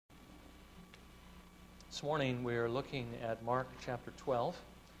This morning we are looking at Mark chapter 12.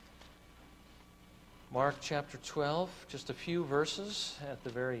 Mark chapter 12, just a few verses at the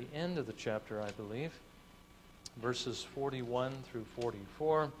very end of the chapter, I believe. Verses 41 through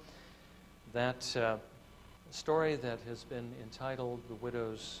 44. That story that has been entitled The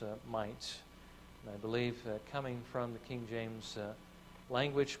Widow's Mite. And I believe coming from the King James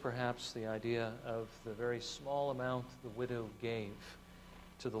language, perhaps the idea of the very small amount the widow gave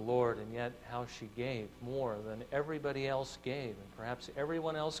to the Lord, and yet how she gave more than everybody else gave, and perhaps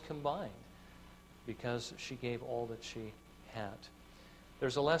everyone else combined, because she gave all that she had.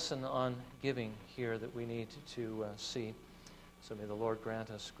 There's a lesson on giving here that we need to see. So may the Lord grant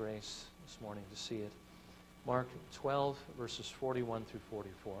us grace this morning to see it. Mark 12, verses 41 through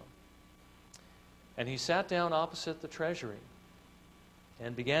 44. And he sat down opposite the treasury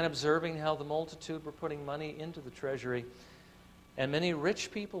and began observing how the multitude were putting money into the treasury, and many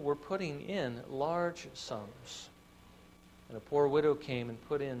rich people were putting in large sums. And a poor widow came and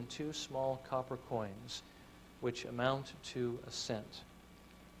put in 2 small copper coins, which amount to a cent.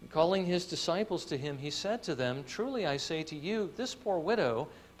 And calling his disciples to him, he said to them, "Truly I say to you, this poor widow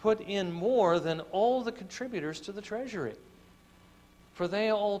put in more than all the contributors to the treasury. For they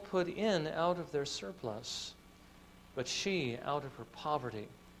all put in out of their surplus. But she, out of her poverty,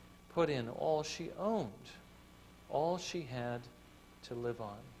 put in all she owned, all she had to live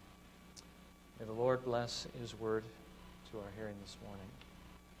on." May the Lord bless His word to our hearing this morning.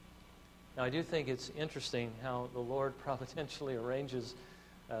 Now, I do think it's interesting how the Lord providentially arranges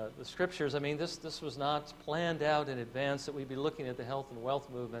the Scriptures. I mean, this was not planned out in advance that we'd be looking at the health and wealth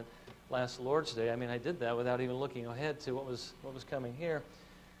movement last Lord's Day. I mean, I did that without even looking ahead to what was coming here.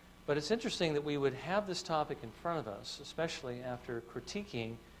 But it's interesting that we would have this topic in front of us, especially after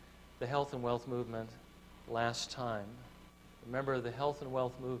critiquing the health and wealth movement last time. Remember, the health and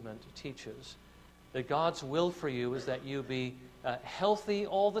wealth movement teaches that God's will for you is that you be healthy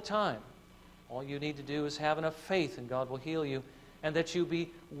all the time. All you need to do is have enough faith and God will heal you, and that you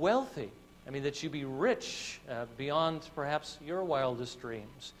be wealthy. I mean, that you be rich beyond perhaps your wildest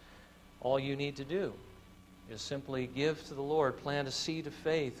dreams. All you need to do is simply give to the Lord, plant a seed of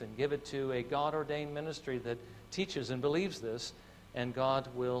faith, and give it to a God-ordained ministry that teaches and believes this, and God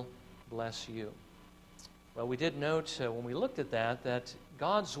will bless you. Well, we did note when we looked at that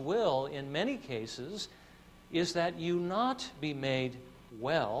God's will in many cases is that you not be made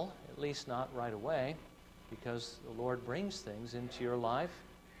well, at least not right away, because the Lord brings things into your life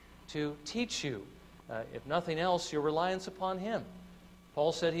to teach you, if nothing else, your reliance upon Him.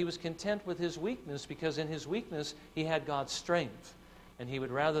 Paul said he was content with his weakness because in his weakness he had God's strength. And he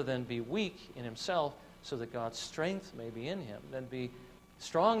would rather than be weak in himself so that God's strength may be in him than be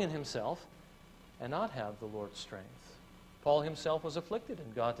strong in himself and not have the Lord's strength. Paul himself was afflicted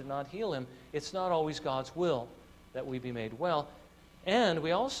and God did not heal him. It's not always God's will that we be made well. And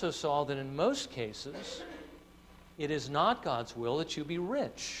we also saw that in most cases it is not God's will that you be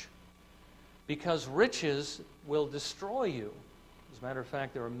rich, because riches will destroy you. As a matter of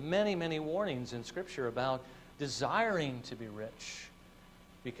fact, there are many, many warnings in Scripture about desiring to be rich,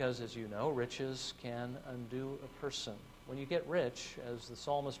 because, as you know, riches can undo a person. When you get rich, as the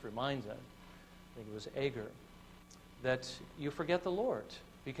psalmist reminds us, I think it was Agur, that you forget the Lord,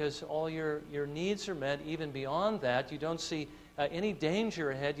 because all your needs are met. Even beyond that, you don't see any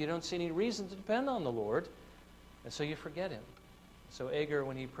danger ahead. You don't see any reason to depend on the Lord, and so you forget Him. So Agur,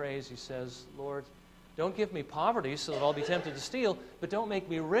 when he prays, he says, "Lord, don't give me poverty so that I'll be tempted to steal, but don't make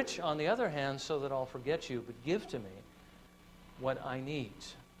me rich on the other hand so that I'll forget you, but give to me what I need.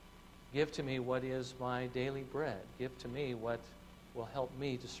 Give to me what is my daily bread. Give to me what will help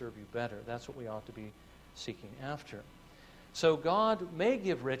me to serve you better." That's what we ought to be seeking after. So God may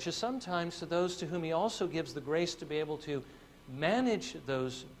give riches sometimes to those to whom He also gives the grace to be able to manage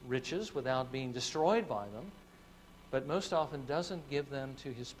those riches without being destroyed by them, but most often doesn't give them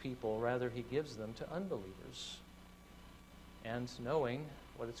to His people. Rather, He gives them to unbelievers, and knowing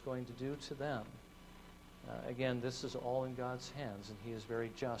what it's going to do to them. Again, this is all in God's hands, and He is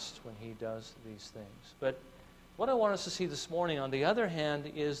very just when He does these things. But what I want us to see this morning, on the other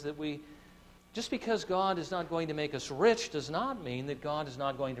hand, is that just because God is not going to make us rich does not mean that God is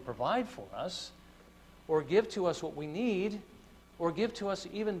not going to provide for us, or give to us what we need, or give to us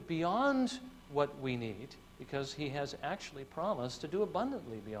even beyond what we need, because He has actually promised to do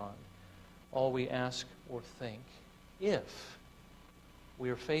abundantly beyond all we ask or think, if we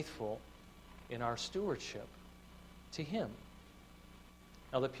are faithful in our stewardship to Him.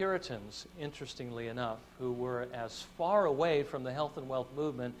 Now, the Puritans, interestingly enough, who were as far away from the health and wealth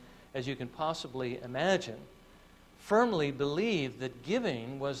movement as you can possibly imagine, firmly believed that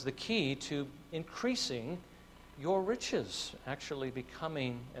giving was the key to increasing your riches, actually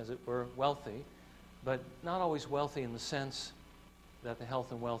becoming, as it were, wealthy, but not always wealthy in the sense that the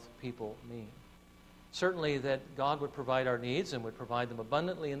health and wealth of people mean. Certainly that God would provide our needs and would provide them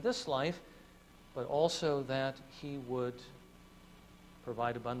abundantly in this life, but also that He would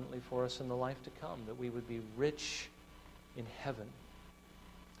provide abundantly for us in the life to come, that we would be rich in heaven.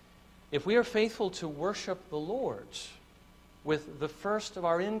 If we are faithful to worship the Lord with the first of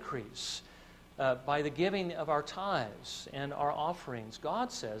our increase, by the giving of our tithes and our offerings,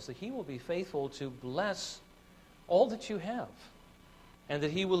 God says that He will be faithful to bless all that you have, and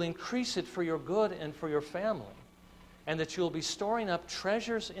that He will increase it for your good and for your family, and that you'll be storing up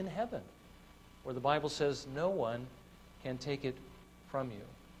treasures in heaven, where the Bible says no one can take it from you.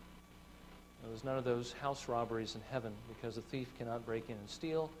 There's none of those house robberies in heaven, because the thief cannot break in and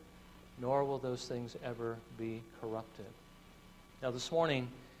steal, nor will those things ever be corrupted. Now this morning,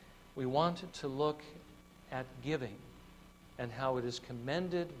 we want to look at giving and how it is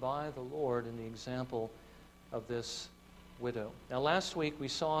commended by the Lord in the example of this widow. Now last week we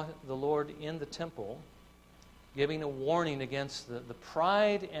saw the Lord in the temple giving a warning against the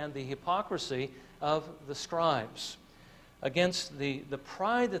pride and the hypocrisy of the scribes, against the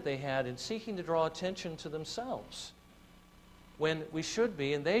pride that they had in seeking to draw attention to themselves, when we should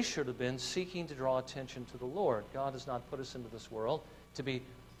be, and they should have been, seeking to draw attention to the Lord. God has not put us into this world to be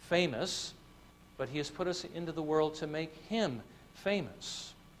famous, but He has put us into the world to make Him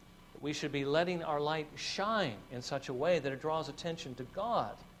famous. We should be letting our light shine in such a way that it draws attention to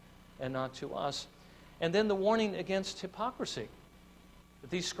God and not to us. And then the warning against hypocrisy, that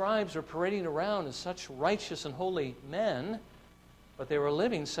these scribes are parading around as such righteous and holy men, but they were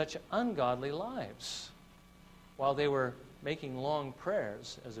living such ungodly lives. While they were making long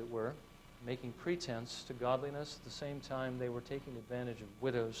prayers, as it were, making pretense to godliness, at the same time they were taking advantage of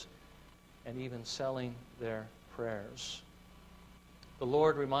widows and even selling their prayers. The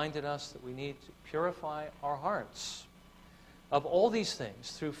Lord reminded us that we need to purify our hearts of all these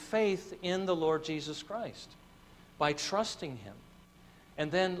things through faith in the Lord Jesus Christ, by trusting Him,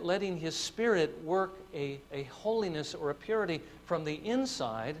 and then letting His Spirit work a holiness or a purity from the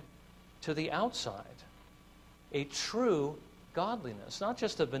inside to the outside. A true godliness, not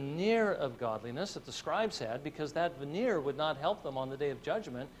just a veneer of godliness that the scribes had, because that veneer would not help them on the day of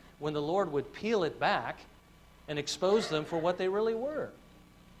judgment when the Lord would peel it back and expose them for what they really were,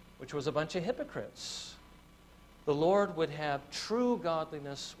 which was a bunch of hypocrites. The Lord would have true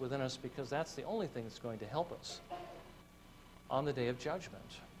godliness within us, because that's the only thing that's going to help us on the day of judgment.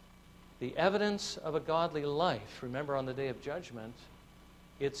 The evidence of a godly life, remember, on the day of judgment,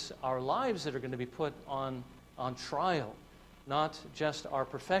 it's our lives that are going to be put on trial. Not just our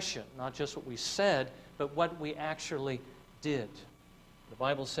profession, not just what we said, but what we actually did. The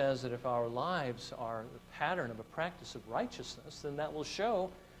Bible says that if our lives are the pattern of a practice of righteousness, then that will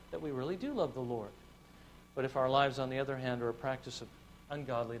show that we really do love the Lord. But if our lives, on the other hand, are a practice of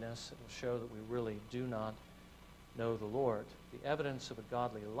ungodliness, it will show that we really do not know the Lord. The evidence of a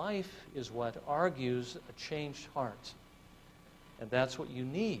godly life is what argues a changed heart. And that's what you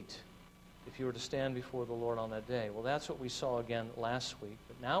need if you were to stand before the Lord on that day. Well, that's what we saw again last week.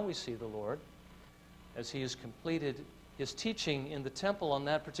 But now we see the Lord, as He has completed His teaching in the temple on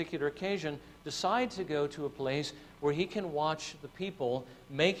that particular occasion, decide to go to a place where He can watch the people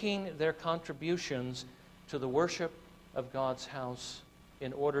making their contributions to the worship of God's house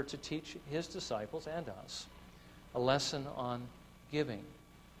in order to teach His disciples and us a lesson on giving.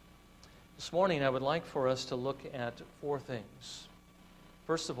 This morning I would like for us to look at four things.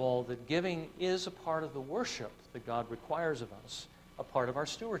 First of all, that giving is a part of the worship that God requires of us, a part of our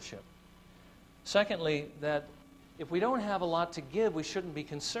stewardship. Secondly, that if we don't have a lot to give, we shouldn't be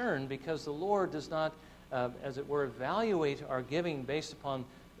concerned, because the Lord does not, as it were, evaluate our giving based upon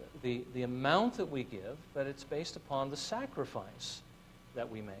the amount that we give, but it's based upon the sacrifice that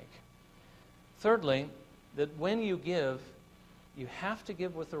we make. Thirdly, that when you give, you have to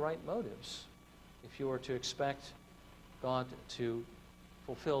give with the right motives if you are to expect God to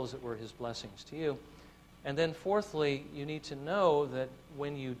fulfill, as it were, His blessings to you. And then fourthly, you need to know that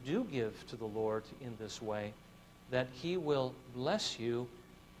when you do give to the Lord in this way, that He will bless you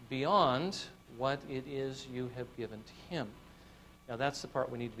beyond what it is you have given to Him. Now that's the part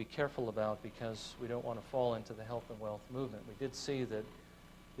we need to be careful about, because we don't want to fall into the health and wealth movement. We did see that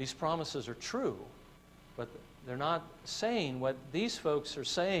these promises are true, but they're not saying what these folks are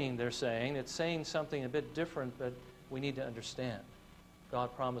saying they're saying. It's saying something a bit different that we need to understand.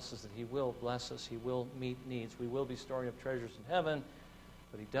 God promises that He will bless us. He will meet needs. We will be storing up treasures in heaven.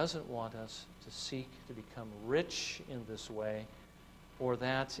 But he doesn't want us to seek to become rich in this way, or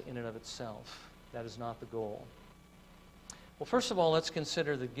that in and of itself. That is not the goal. Well, first of all, let's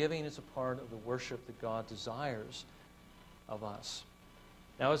consider that giving is a part of the worship that God desires of us.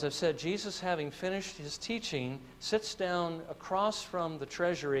 Now, as I've said, Jesus, having finished his teaching, sits down across from the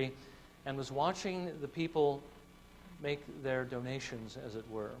treasury and was watching the people make their donations, as it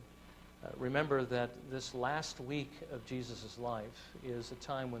were. Remember that this last week of Jesus' life is a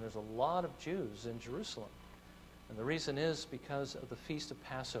time when there's a lot of Jews in Jerusalem. And the reason is because of the Feast of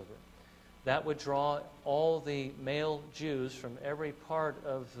Passover. That would draw all the male Jews from every part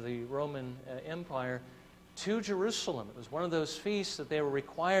of the Roman Empire to Jerusalem. It was one of those feasts that they were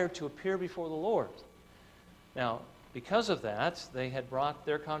required to appear before the Lord. Now, because of that, they had brought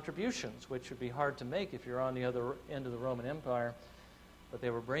their contributions, which would be hard to make if you're on the other end of the Roman Empire. But they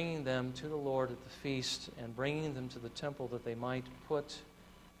were bringing them to the Lord at the feast and bringing them to the temple that they might put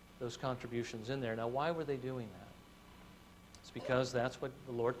those contributions in there. Now, why were they doing that? It's because that's what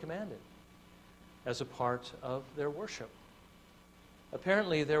the Lord commanded as a part of their worship.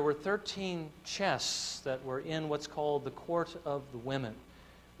 Apparently, there were 13 chests that were in what's called the Court of the Women,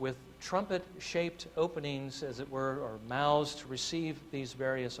 with trumpet-shaped openings, as it were, or mouths to receive these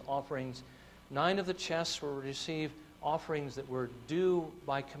various offerings. 9 of the chests were to receive offerings that were due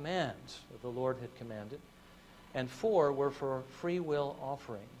by command, that the Lord had commanded, and 4 were for free will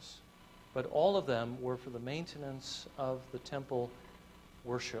offerings. But all of them were for the maintenance of the temple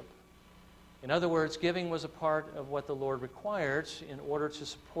worship. In other words, giving was a part of what the Lord required in order to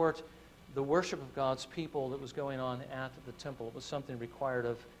support the worship of God's people that was going on at the temple. It was something required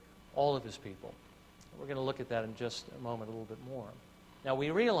of all of his people. We're going to look at that in just a moment a little bit more. Now, we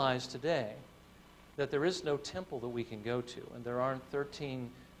realize today that there is no temple that we can go to, and there aren't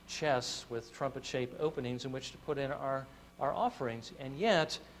 13 chests with trumpet-shaped openings in which to put in our offerings, and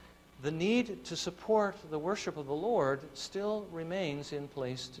yet the need to support the worship of the Lord still remains in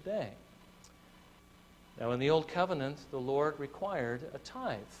place today. Now, in the Old Covenant, the Lord required a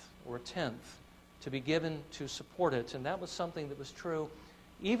tithe, or a tenth, to be given to support it, and that was something that was true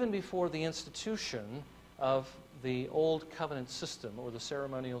even before the institution of the Old Covenant system, or the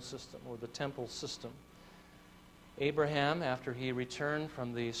ceremonial system, or the temple system. Abraham, after he returned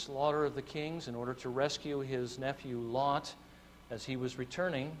from the slaughter of the kings in order to rescue his nephew Lot, as he was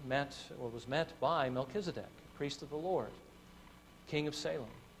returning, was met by Melchizedek, priest of the Lord, king of Salem.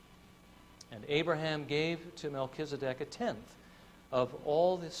 And Abraham gave to Melchizedek a tenth of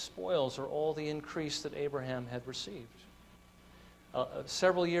all the spoils, or all the increase that Abraham had received.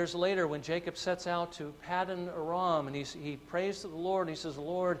 Several years later, when Jacob sets out to Paddan Aram, and he prays to the Lord, he says,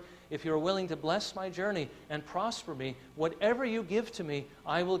 Lord, if you're willing to bless my journey and prosper me, whatever you give to me,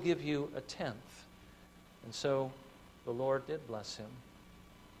 I will give you a tenth. And so the Lord did bless him.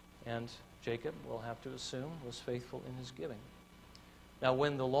 And Jacob, we'll have to assume, was faithful in his giving. Now,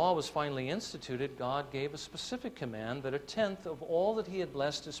 when the law was finally instituted, God gave a specific command that a tenth of all that he had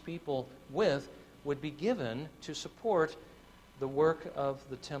blessed his people with would be given to support the work of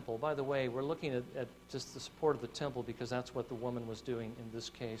the temple. By the way, we're looking at just the support of the temple because that's what the woman was doing in this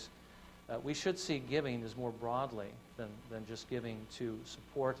case. We should see giving as more broadly than just giving to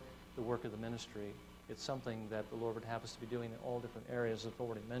support the work of the ministry. It's something that the Lord would have us to be doing in all different areas, as I've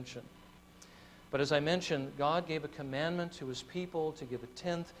already mentioned. But as I mentioned, God gave a commandment to his people to give a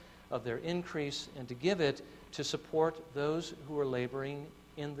tenth of their increase and to give it to support those who were laboring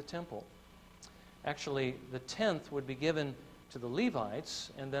in the temple. Actually, the tenth would be given to the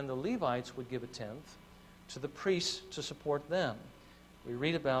Levites, and then the Levites would give a tenth to the priests to support them. We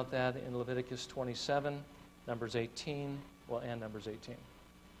read about that in Leviticus 27, Numbers 18, and Numbers 18.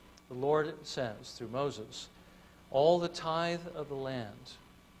 The Lord says through Moses, all the tithe of the land,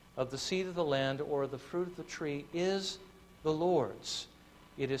 of the seed of the land, or of the fruit of the tree is the Lord's.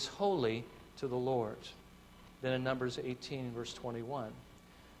 It is holy to the Lord. Then in Numbers 18, verse 21,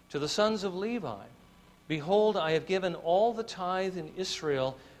 to the sons of Levi, behold, I have given all the tithe in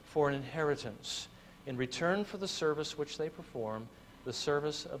Israel for an inheritance, in return for the service which they perform, the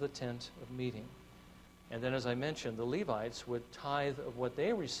service of the tent of meeting. And then, as I mentioned, the Levites would tithe of what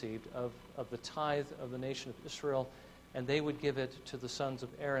they received of the tithe of the nation of Israel, and they would give it to the sons of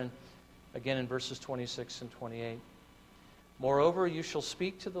Aaron, again in verses 26 and 28. Moreover, you shall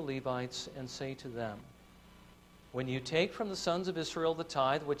speak to the Levites and say to them, when you take from the sons of Israel the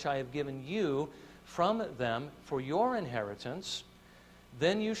tithe which I have given you from them for your inheritance,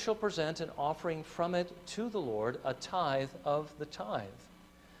 then you shall present an offering from it to the Lord, a tithe of the tithe.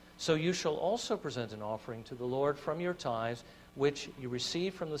 So you shall also present an offering to the Lord from your tithes, which you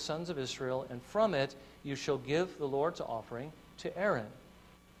receive from the sons of Israel, and from it you shall give the Lord's offering to Aaron.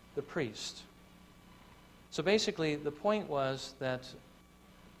 the priest. So basically, the point was that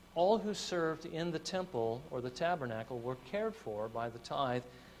all who served in the temple or the tabernacle were cared for by the tithe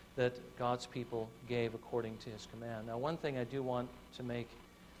that God's people gave according to his command. Now, one thing I do want to make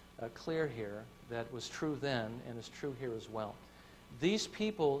clear here that was true then and is true here as well. These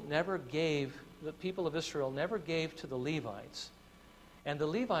people never gave, the people of Israel never gave to the Levites, and the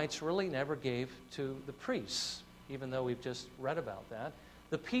Levites really never gave to the priests, even though we've just read about that.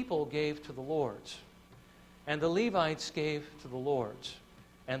 The people gave to the Lord, and the Levites gave to the Lord,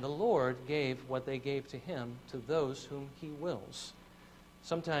 and the Lord gave what they gave to him to those whom he wills.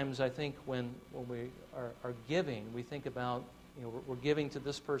 Sometimes I think when we are giving, we think about, we're giving to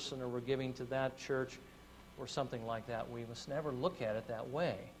this person or we're giving to that church or something like that. We must never look at it that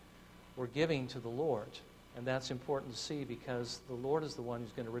way. We're giving to the Lord, and that's important to see because the Lord is the one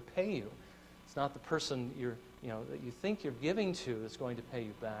who's going to repay you. It's not the person that you think you're giving to that's going to pay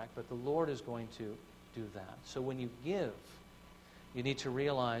you back, but the Lord is going to do that. So when you give, you need to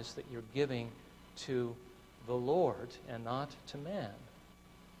realize that you're giving to the Lord and not to man.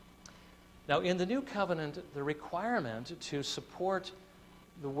 Now, in the New Covenant, the requirement to support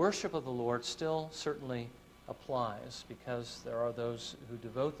the worship of the Lord still certainly applies because there are those who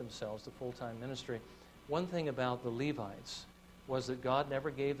devote themselves to full-time ministry. One thing about the Levites was that God never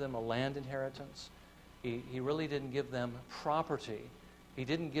gave them a land inheritance. He really didn't give them property. He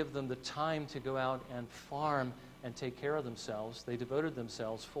didn't give them the time to go out and farm and take care of themselves. They devoted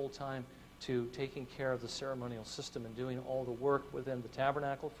themselves full-time to taking care of the ceremonial system and doing all the work within the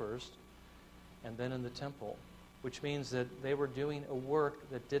tabernacle first, and then in the temple, which means that they were doing a work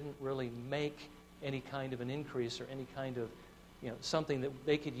that didn't really make any kind of an increase or any kind of, something that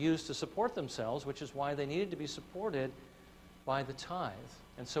they could use to support themselves, which is why they needed to be supported by the tithe.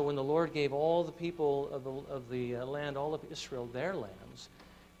 And so when the Lord gave all the people of the land, all of Israel, their lands,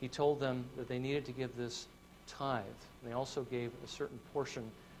 he told them that they needed to give this tithe. And they also gave a certain portion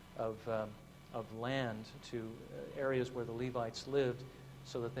of land to areas where the Levites lived,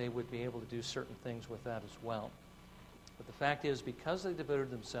 so that they would be able to do certain things with that as well. But the fact is, because they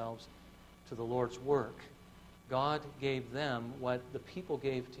devoted themselves to the Lord's work, God gave them what the people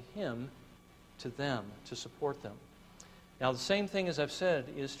gave to him, to them, to support them. Now, the same thing, as I've said,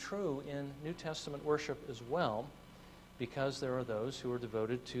 is true in New Testament worship as well, because there are those who are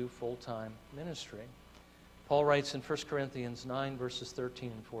devoted to full-time ministry. Paul writes in 1 Corinthians 9, verses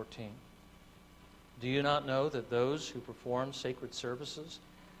 13 and 14, "Do you not know that those who perform sacred services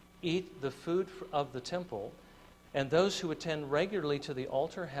eat the food of the temple, and those who attend regularly to the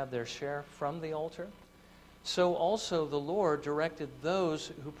altar have their share from the altar? So also the Lord directed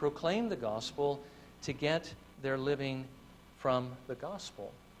those who proclaim the gospel to get their living from the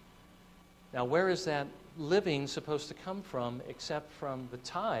gospel." Now, where is that living supposed to come from except from the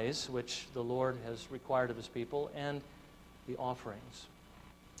tithes, which the Lord has required of his people, and the offerings?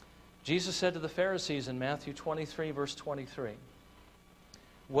 Jesus said to the Pharisees in Matthew 23, verse 23,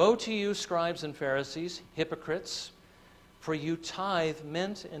 "Woe to you, scribes and Pharisees, hypocrites, for you tithe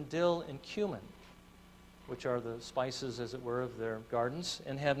mint and dill and cumin," which are the spices, as it were, of their gardens,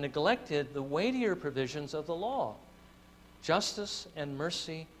 "and have neglected the weightier provisions of the law, justice and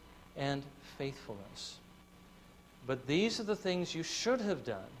mercy and faithfulness. But these are the things you should have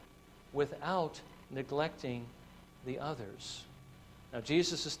done without neglecting the others." Now,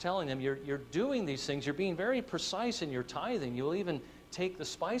 Jesus is telling them, you're doing these things. You're being very precise in your tithing. You'll even take the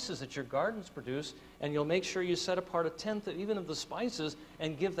spices that your gardens produce, and you'll make sure you set apart a tenth even of the spices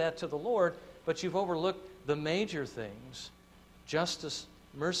and give that to the Lord. But you've overlooked the major things, justice,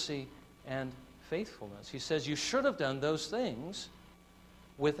 mercy, and faithfulness. He says you should have done those things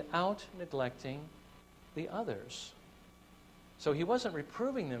without neglecting the others. So he wasn't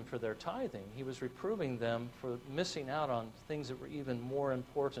reproving them for their tithing. He was reproving them for missing out on things that were even more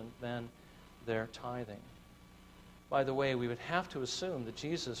important than their tithing. By the way, we would have to assume that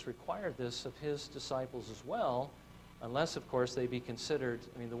Jesus required this of his disciples as well, unless, of course, they be considered,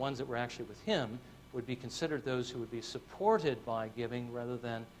 the ones that were actually with him would be considered those who would be supported by giving rather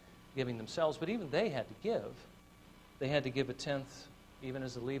than giving themselves. But even they had to give. They had to give a tenth, even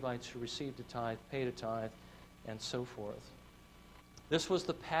as the Levites who received a tithe, paid a tithe, and so forth. This was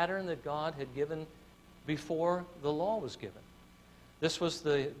the pattern that God had given before the law was given. This was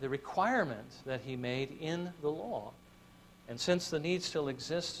the requirement that he made in the law. And since the need still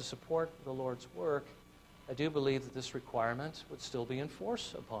exists to support the Lord's work, I do believe that this requirement would still be in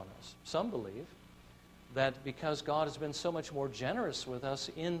force upon us. Some believe that because God has been so much more generous with us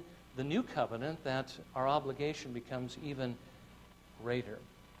in the new covenant, that our obligation becomes even greater.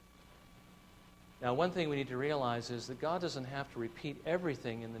 Now, one thing we need to realize is that God doesn't have to repeat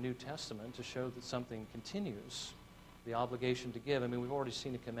everything in the New Testament to show that something continues. The obligation to give. I mean, we've already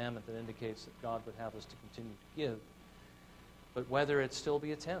seen a commandment that indicates that God would have us to continue to give. But whether it still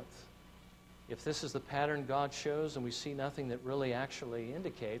be a tenth. If this is the pattern God shows and we see nothing that really actually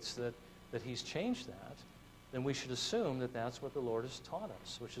indicates that He's changed that, then we should assume that that's what the Lord has taught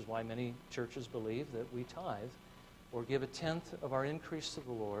us, which is why many churches believe that we tithe or give a tenth of our increase to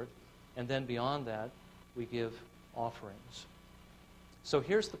the Lord, and then beyond that, we give offerings. So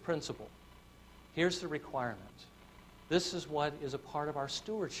here's the principle. Here's the requirement. This is what is a part of our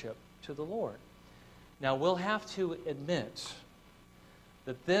stewardship to the Lord. Now, we'll have to admit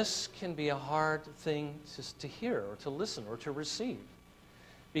that this can be a hard thing to hear or to listen or to receive.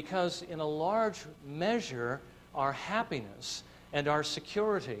 Because in a large measure, our happiness and our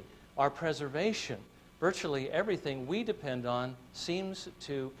security, our preservation, virtually everything we depend on seems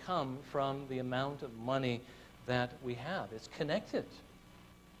to come from the amount of money that we have. It's connected.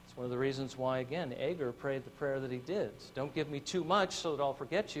 It's one of the reasons why, again, Agur prayed the prayer that he did. Don't give me too much so that I'll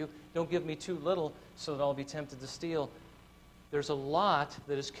forget you. Don't give me too little so that I'll be tempted to steal. There's a lot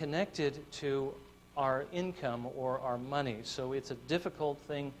that is connected to our income or our money. So it's a difficult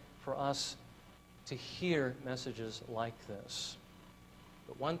thing for us to hear messages like this.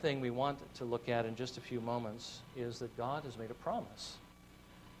 But one thing we want to look at in just a few moments is that God has made a promise.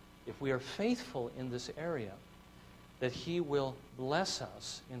 If we are faithful in this area, that He will bless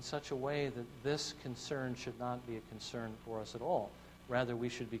us in such a way that this concern should not be a concern for us at all. Rather, we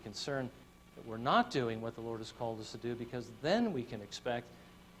should be concerned that we're not doing what the Lord has called us to do, because then we can expect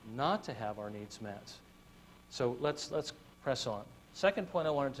not to have our needs met. So let's press on. Second point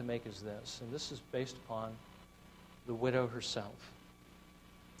I wanted to make is this, and this is based upon the widow herself.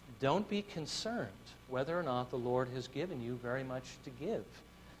 Don't be concerned whether or not the Lord has given you very much to give,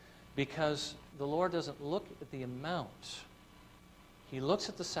 because the Lord doesn't look at the amount. He looks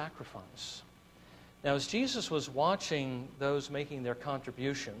at the sacrifice. Now, as Jesus was watching those making their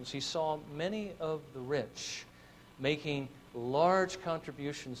contributions, He saw many of the rich making large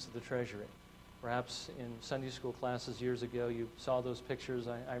contributions to the treasury. Perhaps in Sunday school classes years ago, you saw those pictures.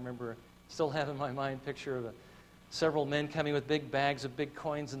 I remember, still have in my mind, picture of several men coming with big bags of big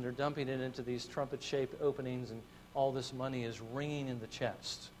coins, and they're dumping it into these trumpet-shaped openings, and all this money is ringing in the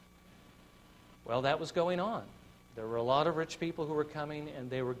chest. Well, that was going on. There were a lot of rich people who were coming, and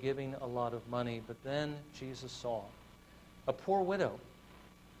they were giving a lot of money. But then Jesus saw a poor widow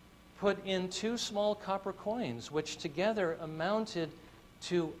put in 2 small copper coins, which together amounted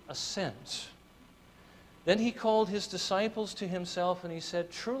to a cent. Then He called His disciples to Himself, and He said,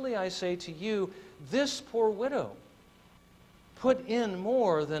 "Truly I say to you, this poor widow put in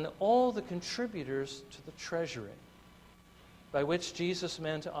more than all the contributors to the treasury." By which Jesus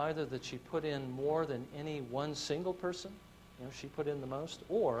meant either that she put in more than any one single person, she put in the most,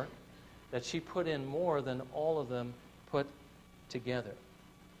 or that she put in more than all of them put together.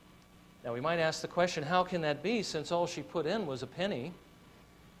 Now, we might ask the question, how can that be, since all she put in was a penny?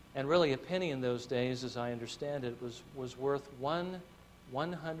 And really, a penny in those days, as I understand it, was worth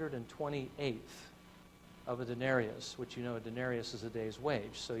 1/128th of a denarius, which a denarius is a day's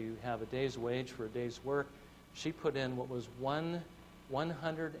wage. So you have a day's wage for a day's work. She put in what was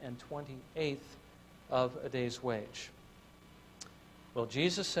 1/128th of a day's wage. Well,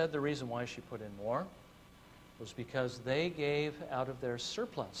 Jesus said the reason why she put in more was because they gave out of their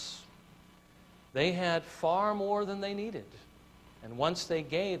surplus. They had far more than they needed. And once they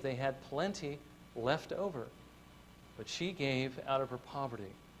gave, they had plenty left over. But she gave out of her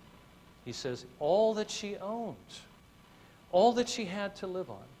poverty. He says, all that she owned, all that she had to live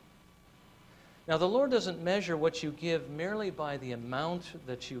on. Now, the Lord doesn't measure what you give merely by the amount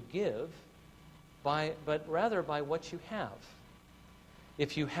that you give, but rather by what you have.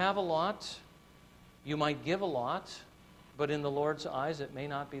 If you have a lot, you might give a lot, but in the Lord's eyes it may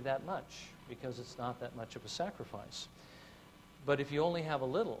not be that much, because it's not that much of a sacrifice. But if you only have a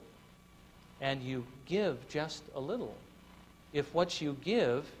little, and you give just a little, if what you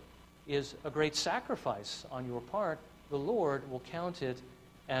give is a great sacrifice on your part, the Lord will count it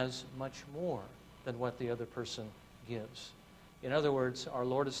as much more than what the other person gives. In other words, our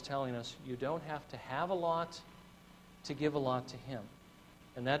Lord is telling us, you don't have to have a lot to give a lot to Him.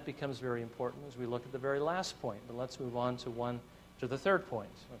 And that becomes very important as we look at the very last point. But let's move on to the third point.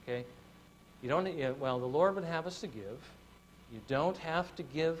 Okay, the Lord would have us to give. You don't have to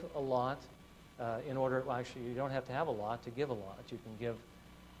give a lot you don't have to have a lot to give a lot. You can give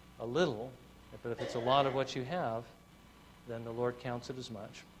a little, but if it's a lot of what you have, then the Lord counts it as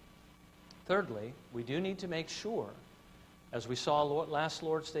much. Thirdly, we do need to make sure, as we saw last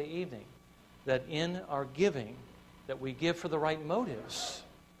Lord's Day evening, that in our giving, that we give for the right motives.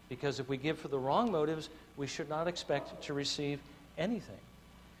 Because if we give for the wrong motives, we should not expect to receive anything.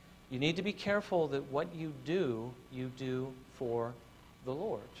 You need to be careful that what you do for the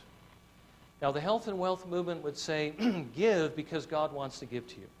Lord. Now, the health and wealth movement would say, give because God wants to give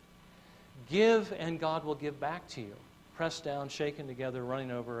to you. Give and God will give back to you. Pressed down, shaken together,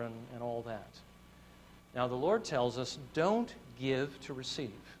 running over, and all that. Now, the Lord tells us, don't give to receive.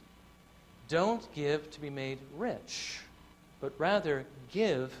 Don't give to be made rich, but rather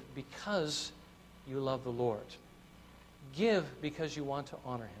give because you love the Lord. Give because you want to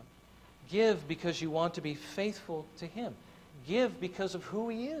honor Him. Give because you want to be faithful to Him. Give because of who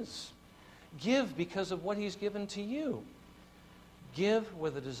He is. Give because of what He's given to you. Give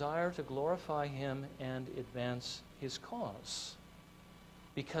with a desire to glorify Him and advance His cause.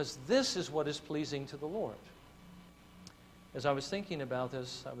 Because this is what is pleasing to the Lord. As I was thinking about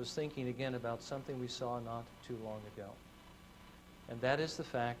this, I was thinking again about something we saw not too long ago. And that is the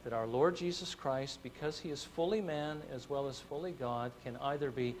fact that our Lord Jesus Christ, because He is fully man as well as fully God, can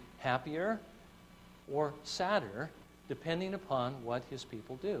either be happier or sadder, depending upon what His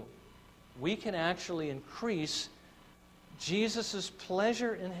people do. We can actually increase Jesus'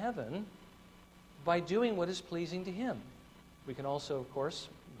 pleasure in heaven by doing what is pleasing to Him. We can also, of course,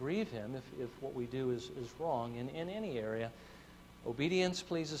 grieve Him if what we do is wrong in any area. Obedience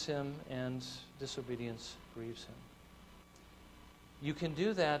pleases Him and disobedience grieves Him. You can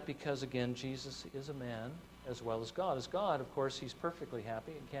do that because, again, Jesus is a man as well as God. As God, of course, He's perfectly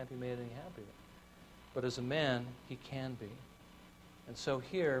happy and can't be made any happier. But as a man, He can be. And so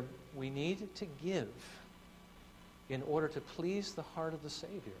here, we need to give in order to please the heart of the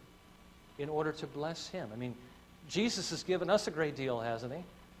Savior, in order to bless Him. I mean, Jesus has given us a great deal, hasn't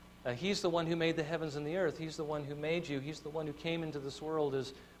He? He's the one who made the heavens and the earth. He's the one who made you. He's the one who came into this world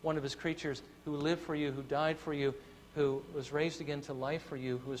as one of His creatures, who lived for you, who died for you, who was raised again to life for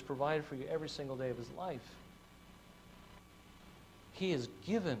you, who has provided for you every single day of His life. He is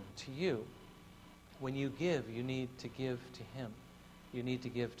given to you. When you give, you need to give to Him. You need to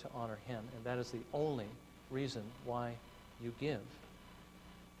give to honor Him. And that is the only reason why you give.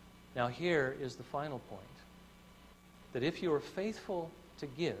 Now here is the final point. That if you are faithful to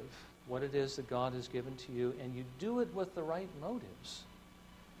give what it is that God has given to you, and you do it with the right motives,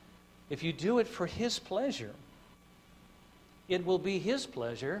 if you do it for His pleasure, it will be His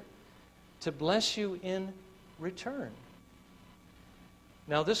pleasure to bless you in return.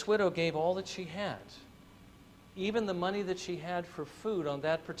 Now, this widow gave all that she had. Even the money that she had for food on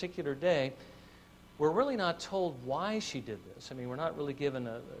that particular day. We're really not told why she did this. I mean, we're not really given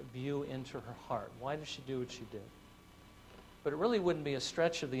a view into her heart. Why did she do what she did? But it really wouldn't be a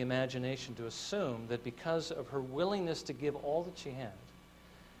stretch of the imagination to assume that because of her willingness to give all that she had,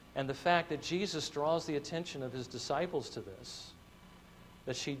 and the fact that Jesus draws the attention of His disciples to this,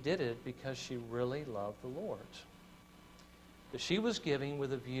 that she did it because she really loved the Lord. That she was giving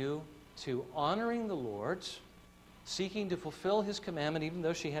with a view to honoring the Lord, seeking to fulfill His commandment even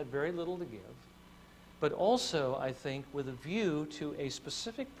though she had very little to give, but also, I think, with a view to a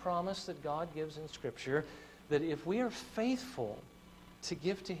specific promise that God gives in Scripture, that if we are faithful to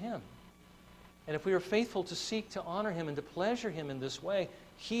give to Him, and if we are faithful to seek to honor Him and to pleasure Him in this way,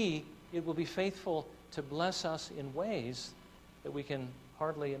 it will be faithful to bless us in ways that we can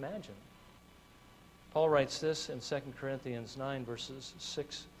hardly imagine. Paul writes this in 2 Corinthians 9, verses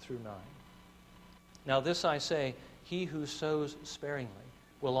 6 through 9. Now this I say, he who sows sparingly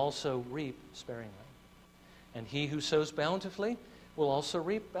will also reap sparingly. And he who sows bountifully will also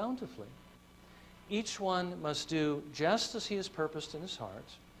reap bountifully. Each one must do just as he has purposed in his heart,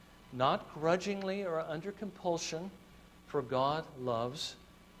 not grudgingly or under compulsion, for God loves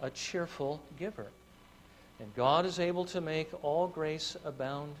a cheerful giver. And God is able to make all grace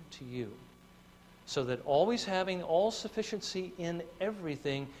abound to you, so that always having all sufficiency in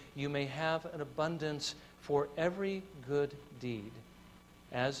everything, you may have an abundance for every good deed.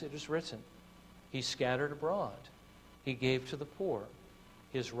 As it is written, He scattered abroad, He gave to the poor,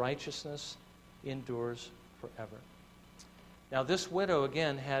 His righteousness endures forever. Now this widow,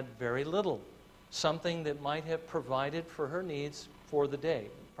 again, had very little, something that might have provided for her needs for the day,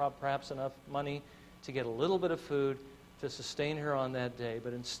 perhaps enough money to get a little bit of food to sustain her on that day.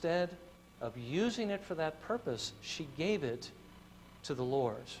 But instead of using it for that purpose, she gave it to the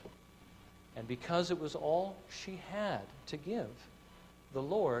Lord. And because it was all she had to give, the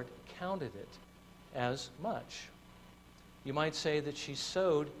Lord counted it as much. You might say that she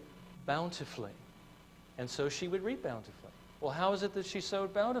sowed bountifully, and so she would reap bountifully. Well, how is it that she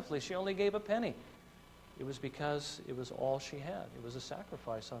sowed bountifully? She only gave a penny. It was because it was all she had. It was a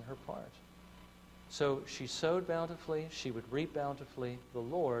sacrifice on her part. So she sowed bountifully, she would reap bountifully, the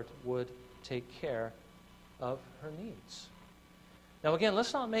Lord would take care of her needs. Now again,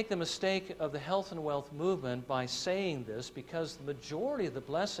 let's not make the mistake of the health and wealth movement by saying this, because the majority of the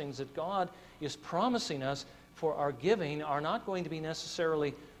blessings that God is promising us for our giving are not going to be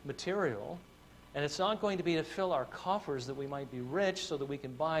necessarily material, and it's not going to be to fill our coffers that we might be rich so that we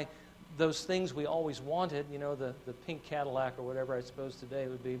can buy those things we always wanted, you know, the pink Cadillac or whatever. I suppose today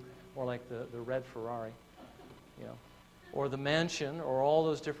would be more like the red Ferrari, you know, or the mansion, or all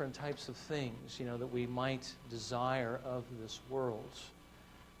those different types of things, you know, that we might desire of this world.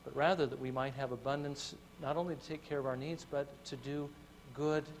 But rather that we might have abundance, not only to take care of our needs, but to do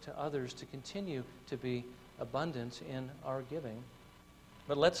good to others, to continue to be abundant in our giving.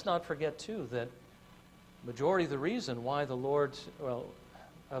 But let's not forget, too, that majority of the reason why the Lord, well,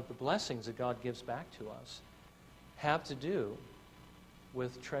 of the blessings that God gives back to us have to do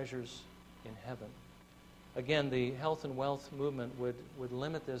with treasures in heaven. Again, the health and wealth movement would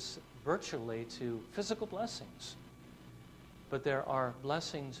limit this virtually to physical blessings. But there are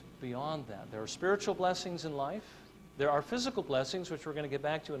blessings beyond that. There are spiritual blessings in life. There are physical blessings, which we're going to get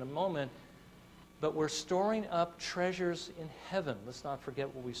back to in a moment. But we're storing up treasures in heaven. Let's not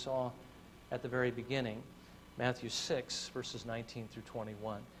forget what we saw at the very beginning. Matthew 6, verses 19 through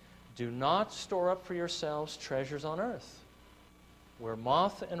 21. Do not store up for yourselves treasures on earth, where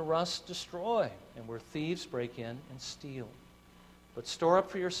moth and rust destroy, and where thieves break in and steal. But store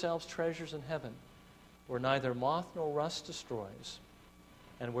up for yourselves treasures in heaven, where neither moth nor rust destroys,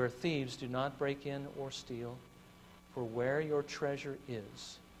 and where thieves do not break in or steal. For where your treasure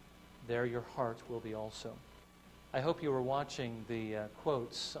is, there your heart will be also. I hope you were watching the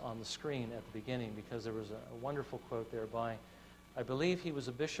quotes on the screen at the beginning, because there was a wonderful quote there by, I believe he was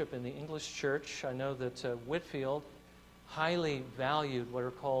a bishop in the English church. I know that Whitefield highly valued what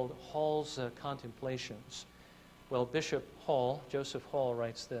are called Hall's contemplations. Well, Bishop Hall, Joseph Hall,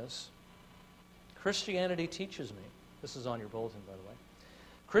 writes this: Christianity teaches me, this is on your bulletin, by the way,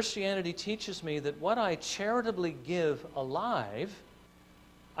 Christianity teaches me that what I charitably give alive,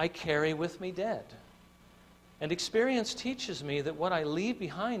 I carry with me dead. And experience teaches me that what I leave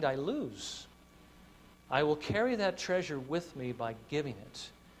behind, I lose. I will carry that treasure with me by giving it,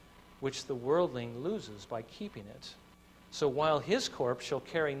 which the worldling loses by keeping it. So while his corpse shall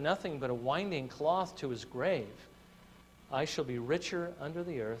carry nothing but a winding cloth to his grave, I shall be richer under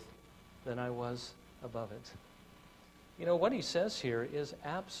the earth than I was above it. You know, what he says here is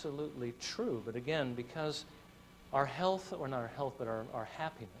absolutely true. But again, because our health, or not our health, but our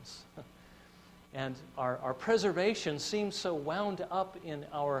happiness and our preservation seems so wound up in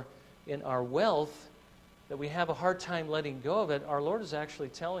our wealth that we have a hard time letting go of it, our Lord is actually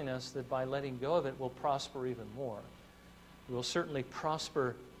telling us that by letting go of it, we'll prosper even more. We will certainly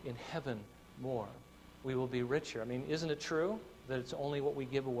prosper in heaven more. We will be richer. I mean, isn't it true that it's only what we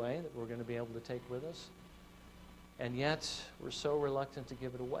give away that we're going to be able to take with us? And yet, we're so reluctant to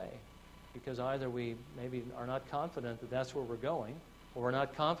give it away, because either we maybe are not confident that that's where we're going, or we're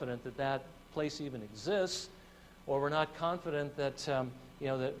not confident that that place even exists, or we're not confident that,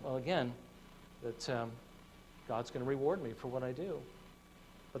 God's going to reward me for what I do.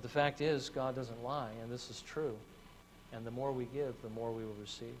 But the fact is, God doesn't lie, and this is true. And the more we give, the more we will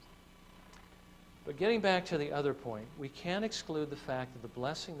receive. But getting back to the other point, we can't exclude the fact that the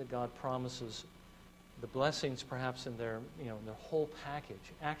blessing that God promises, the blessings perhaps in their whole package,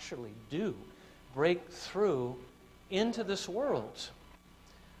 actually do break through into this world.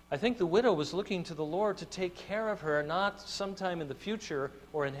 I think the widow was looking to the Lord to take care of her, not sometime in the future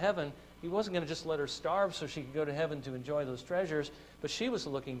or in heaven. He wasn't going to just let her starve so she could go to heaven to enjoy those treasures, but she was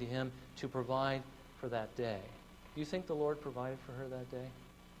looking to him to provide for that day. Do you think the Lord provided for her that day?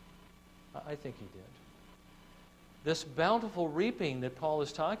 I think he did. This bountiful reaping that Paul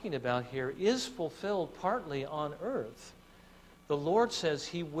is talking about here is fulfilled partly on earth. The Lord says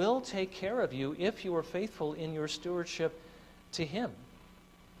he will take care of you if you are faithful in your stewardship to him.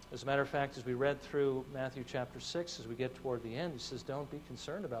 As a matter of fact, as we read through Matthew chapter 6, as we get toward the end, he says, don't be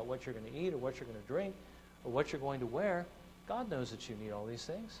concerned about what you're going to eat or what you're going to drink or what you're going to wear. God knows that you need all these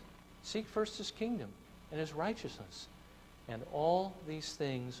things. Seek first his kingdom and his righteousness, and all these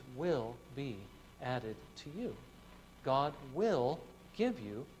things will be added to you. God will give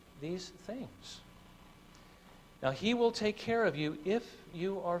you these things. Now, he will take care of you if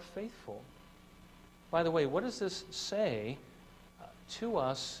you are faithful. By the way, what does this say to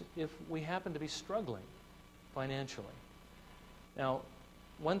us if we happen to be struggling financially? Now,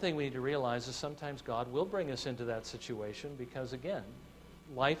 one thing we need to realize is sometimes God will bring us into that situation because, again,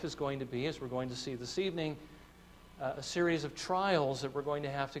 life is going to be, as we're going to see this evening, a series of trials that we're going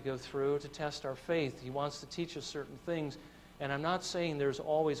to have to go through to test our faith. He wants to teach us certain things. And I'm not saying there's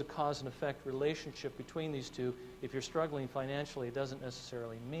always a cause and effect relationship between these two. If you're struggling financially, it doesn't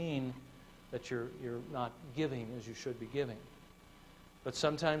necessarily mean that you're not giving as you should be giving. But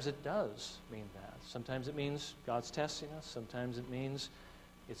sometimes it does mean that. Sometimes it means God's testing us. Sometimes it means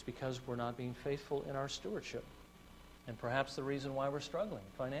it's because we're not being faithful in our stewardship. And perhaps the reason why we're struggling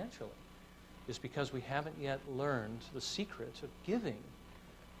financially is because we haven't yet learned the secret of giving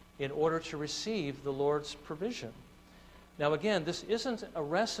in order to receive the Lord's provision. Now again, this isn't a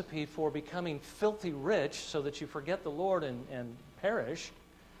recipe for becoming filthy rich so that you forget the Lord and perish.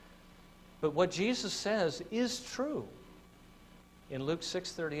 But what Jesus says is true. In Luke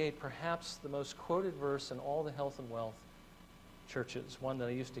 6:38, perhaps the most quoted verse in all the health and wealth churches, one that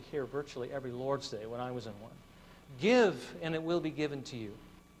I used to hear virtually every Lord's Day when I was in one. Give, and it will be given to you.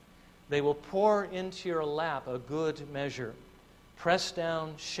 They will pour into your lap a good measure, pressed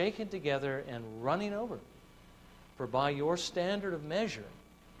down, shaken together, and running over. For by your standard of measure,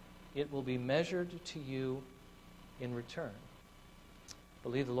 it will be measured to you in return. I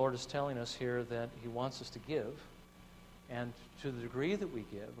believe the Lord is telling us here that He wants us to give, and to the degree that we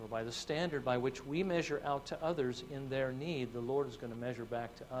give, or by the standard by which we measure out to others in their need, the Lord is going to measure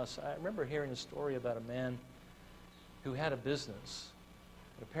back to us. I remember hearing a story about a man who had a business.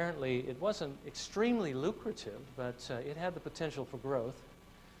 Apparently, it wasn't extremely lucrative, but it had the potential for growth.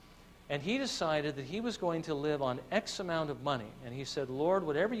 And he decided that he was going to live on X amount of money. And he said, Lord,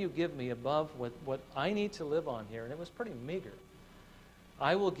 whatever you give me above what I need to live on here, and it was pretty meager,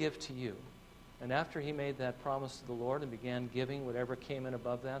 I will give to you. And after he made that promise to the Lord and began giving whatever came in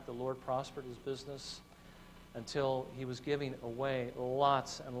above that, the Lord prospered his business until he was giving away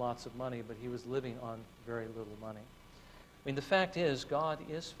lots and lots of money, but he was living on very little money. I mean, the fact is, God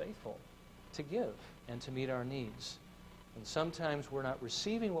is faithful to give and to meet our needs. And sometimes we're not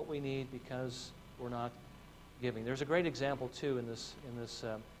receiving what we need because we're not giving. There's a great example, too, in this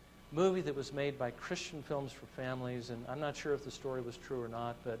movie that was made by Christian Films for Families, and I'm not sure if the story was true or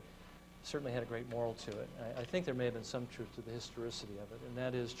not, but certainly had a great moral to it. I think there may have been some truth to the historicity of it, and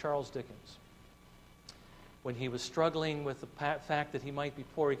that is Charles Dickens. When he was struggling with the fact that he might be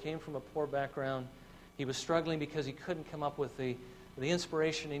poor, he came from a poor background. He was struggling because he couldn't come up with the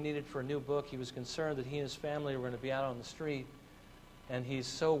inspiration he needed for a new book. He was concerned that he and his family were going to be out on the street, and he's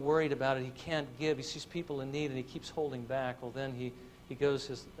so worried about it he can't give. He sees people in need, and he keeps holding back. Well, then he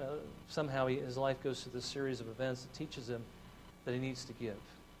goes, somehow his life goes through this series of events that teaches him that he needs to give.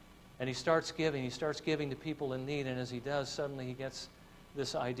 And he starts giving. He starts giving to people in need, and as he does, suddenly he gets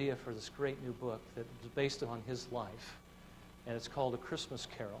this idea for this great new book that is based on his life, and it's called A Christmas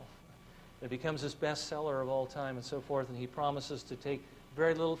Carol. It becomes his bestseller of all time and so forth, and he promises to take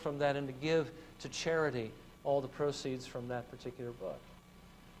very little from that and to give to charity all the proceeds from that particular book.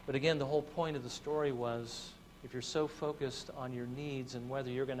 But again, the whole point of the story was, if you're so focused on your needs and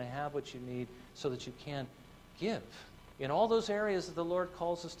whether you're going to have what you need so that you can give in all those areas that the Lord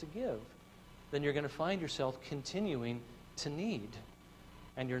calls us to give, then you're going to find yourself continuing to need.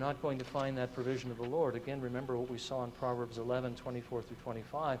 And you're not going to find that provision of the Lord. Again, remember what we saw in Proverbs 11, 24 through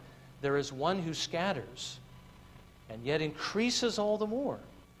 25. There is one who scatters, and yet increases all the more.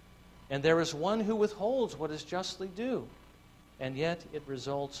 And there is one who withholds what is justly due, and yet it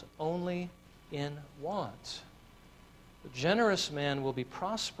results only in want. The generous man will be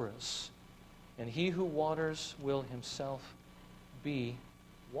prosperous, and he who waters will himself be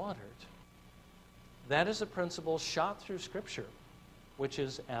watered. That is a principle shot through Scripture, which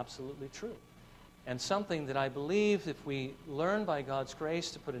is absolutely true. And something that I believe if we learn by God's grace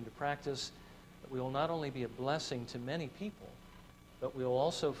to put into practice, that we will not only be a blessing to many people, but we will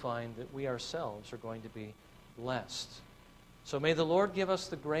also find that we ourselves are going to be blessed. So may the Lord give us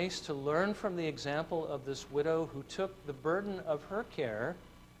the grace to learn from the example of this widow who took the burden of her care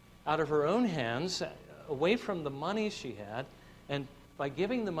out of her own hands, away from the money she had, and by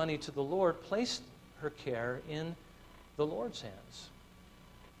giving the money to the Lord, placed her care in the Lord's hands.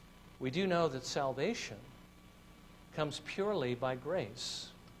 We do know that salvation comes purely by grace.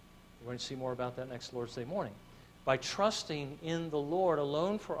 We're going to see more about that next Lord's Day morning. By trusting in the Lord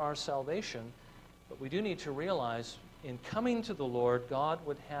alone for our salvation, but we do need to realize in coming to the Lord, God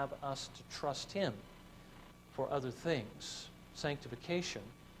would have us to trust Him for other things. Sanctification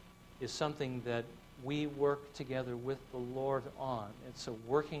is something that we work together with the Lord on. It's a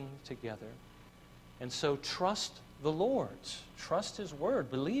working together. And so trust the Lord. Trust His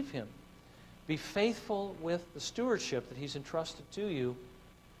Word. Believe Him. Be faithful with the stewardship that He's entrusted to you.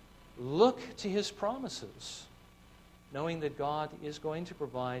 Look to His promises, knowing that God is going to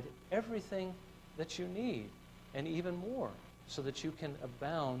provide everything that you need and even more, so that you can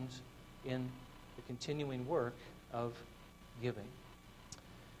abound in the continuing work of giving.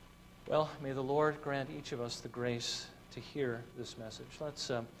 Well, may the Lord grant each of us the grace to hear this message. Let's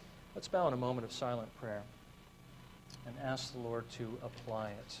bow in a moment of silent prayer and ask the Lord to apply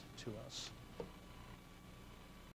it to us.